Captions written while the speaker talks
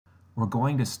We're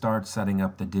going to start setting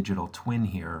up the digital twin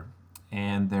here,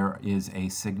 and there is a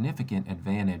significant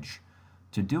advantage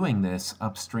to doing this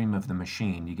upstream of the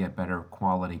machine. You get better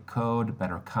quality code,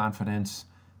 better confidence.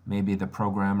 Maybe the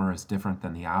programmer is different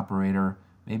than the operator.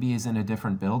 Maybe he's in a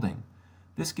different building.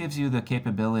 This gives you the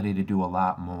capability to do a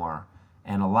lot more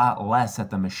and a lot less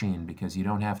at the machine because you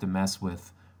don't have to mess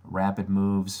with rapid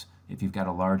moves. If you've got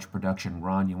a large production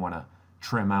run, you want to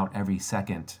trim out every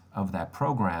second of that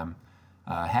program.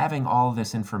 Having all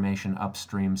this information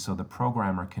upstream so the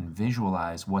programmer can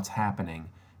visualize what's happening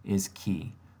is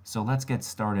key. So let's get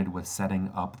started with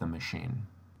setting up the machine.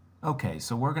 Okay,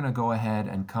 so we're going to go ahead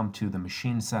and come to the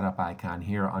machine setup icon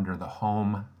here under the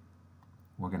Home.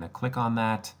 We're going to click on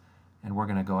that, and we're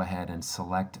going to go ahead and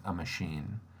select a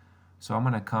machine. So I'm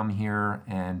going to come here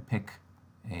and pick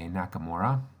a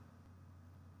Nakamura,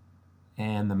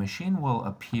 and the machine will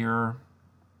appear,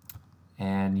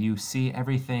 and you see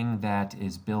everything that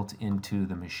is built into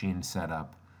the machine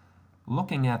setup.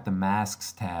 Looking at the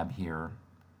Masks tab here,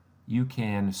 you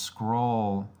can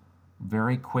scroll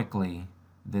very quickly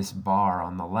this bar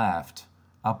on the left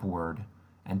upward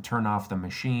and turn off the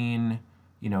machine,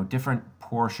 different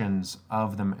portions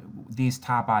of these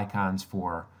top icons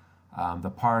for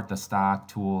the part, the stock,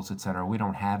 tools, etc. We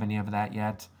don't have any of that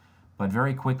yet, but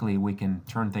very quickly we can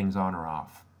turn things on or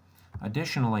off.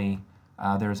 Additionally,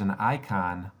 there's an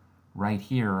icon right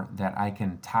here that I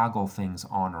can toggle things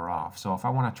on or off. So if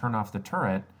I want to turn off the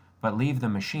turret but leave the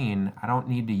machine, I don't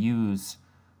need to use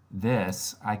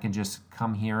this. I can just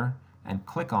come here and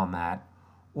click on that,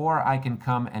 or I can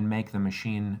come and make the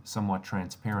machine somewhat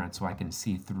transparent so I can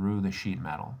see through the sheet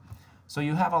metal. So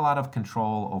you have a lot of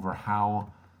control over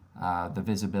how the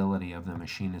visibility of the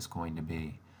machine is going to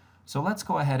be. So let's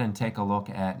go ahead and take a look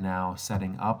at now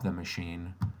setting up the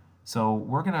machine. So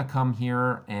we're going to come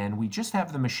here, and we just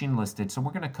have the machine listed, so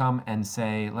we're going to come and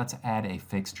say, let's add a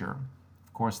fixture.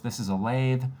 Of course, this is a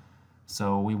lathe,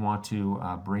 so we want to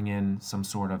bring in some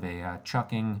sort of a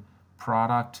chucking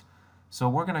product. So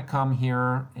we're going to come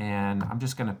here, and I'm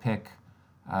just going to pick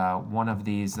one of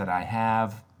these that I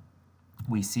have.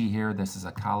 We see here this is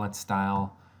a collet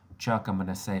style chuck. I'm going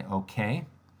to say OK.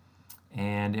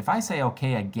 And if I say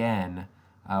OK again,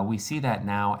 we see that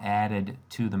now added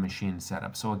to the machine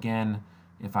setup. So again,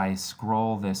 if I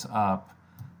scroll this up,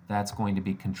 that's going to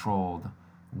be controlled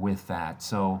with that.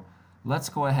 So let's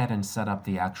go ahead and set up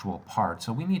the actual part.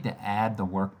 So we need to add the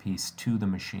workpiece to the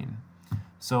machine.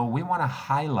 So we want to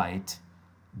highlight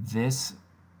this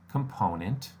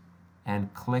component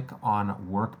and click on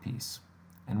workpiece.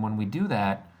 And when we do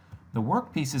that, the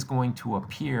workpiece is going to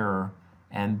appear,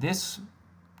 and this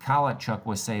collet chuck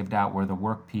was saved out where the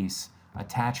workpiece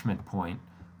attachment point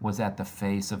was at the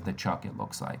face of the chuck, it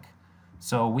looks like.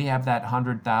 So we have that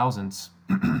 100 thousandths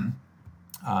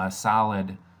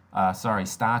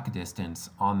stock distance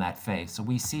on that face. So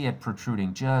we see it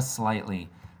protruding just slightly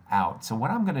out. So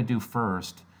what I'm going to do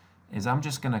first is I'm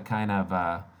just going to kind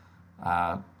of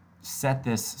set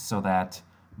this so that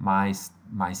my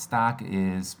stock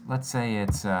is, let's say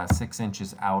it's 6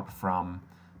 inches out from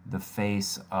the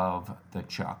face of the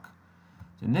chuck.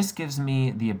 And this gives me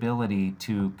the ability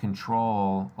to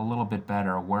control a little bit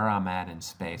better where I'm at in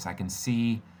space. I can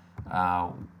see,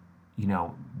 the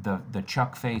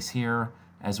chuck face here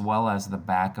as well as the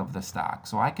back of the stock.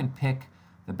 So I can pick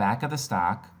the back of the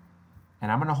stock,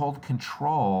 and I'm going to hold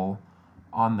Control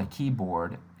on the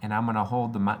keyboard, and I'm going to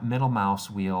hold the middle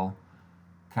mouse wheel,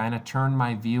 kind of turn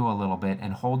my view a little bit,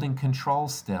 and holding Control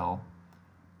still,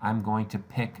 I'm going to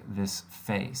pick this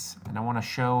face. And I want to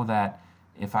show that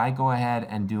if I go ahead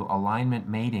and do alignment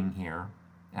mating here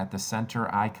at the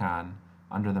center icon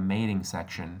under the mating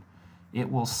section, it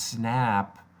will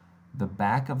snap the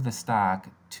back of the stock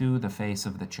to the face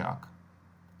of the chuck.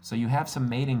 So you have some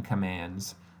mating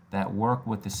commands that work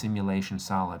with the simulation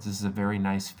solids. This is a very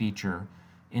nice feature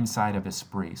inside of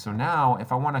ESPRIT. So now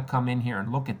if I want to come in here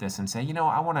and look at this and say,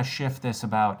 I want to shift this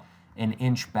about an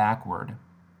inch backward,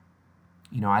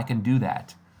 I can do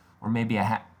that, or maybe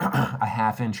a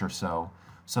half inch or so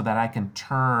that I can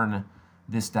turn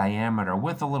this diameter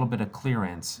with a little bit of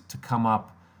clearance to come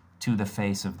up to the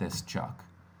face of this chuck.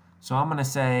 So I'm going to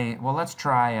say, well, let's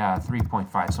try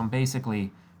 3.5. So I'm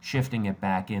basically shifting it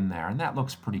back in there, and that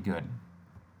looks pretty good.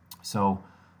 So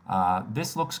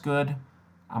this looks good.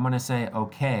 I'm going to say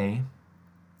OK,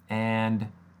 and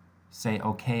say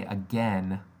OK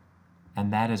again,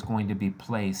 and that is going to be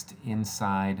placed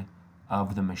inside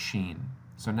of the machine.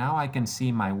 So now I can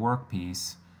see my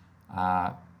workpiece,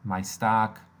 my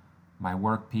stock, my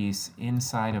workpiece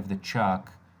inside of the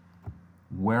chuck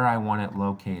where I want it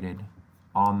located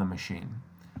on the machine.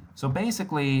 So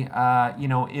basically,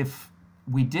 if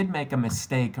we did make a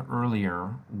mistake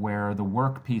earlier where the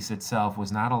workpiece itself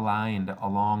was not aligned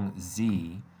along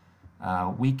Z.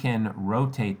 We can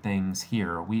rotate things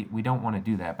here. We don't want to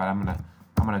do that, but I'm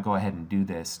gonna go ahead and do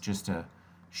this just to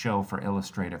show for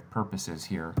illustrative purposes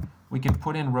here. We can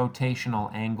put in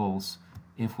rotational angles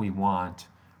if we want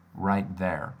right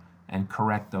there and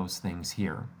correct those things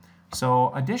here.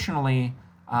 So additionally,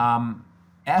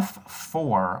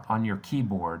 F4 on your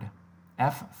keyboard,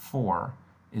 F4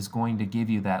 is going to give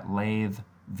you that lathe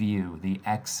view, the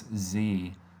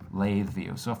XZ lathe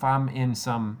view. So if I'm in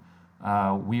some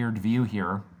weird view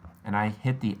here and I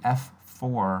hit the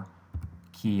F4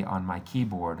 key on my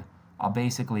keyboard, I'll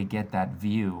basically get that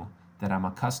view that I'm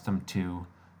accustomed to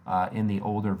in the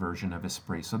older version of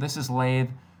ESPRIT. So this is lathe.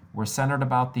 We're centered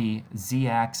about the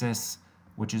Z-axis,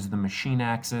 which is the machine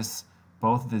axis.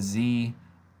 Both the Z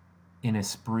in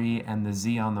ESPRIT and the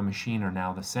Z on the machine are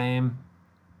now the same.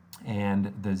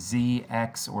 And the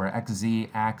ZX or XZ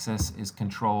axis is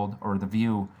controlled, or the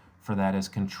view for that is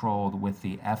controlled with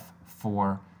the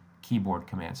F4 keyboard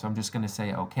command. So I'm just going to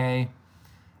say OK.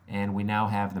 And we now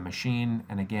have the machine.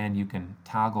 And again, you can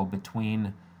toggle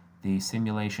between the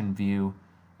simulation view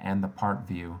and the part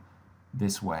view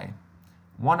this way.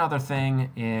 One other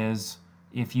thing is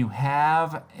if you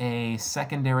have a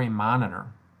secondary monitor,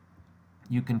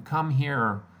 you can come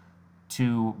here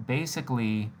to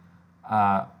basically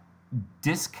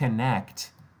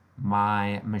disconnect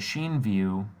my machine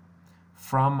view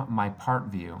from my part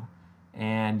view.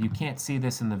 And you can't see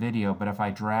this in the video, but if I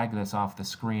drag this off the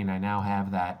screen, I now have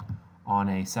that on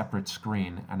a separate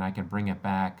screen, and I can bring it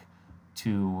back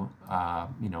to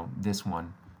this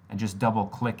one and just double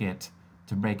click it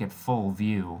to make it full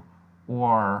view,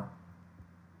 or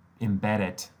embed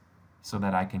it so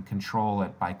that I can control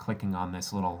it by clicking on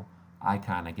this little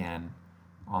icon again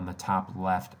on the top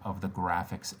left of the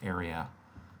graphics area.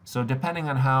 So depending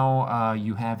on how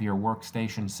you have your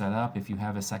workstation set up, if you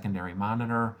have a secondary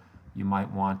monitor, you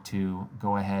might want to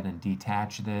go ahead and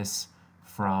detach this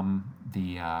from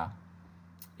the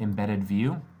embedded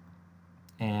view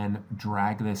and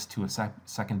drag this to a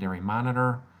secondary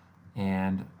monitor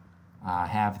and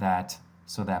have that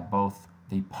so that both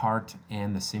the part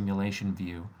and the simulation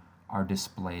view are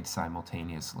displayed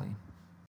simultaneously.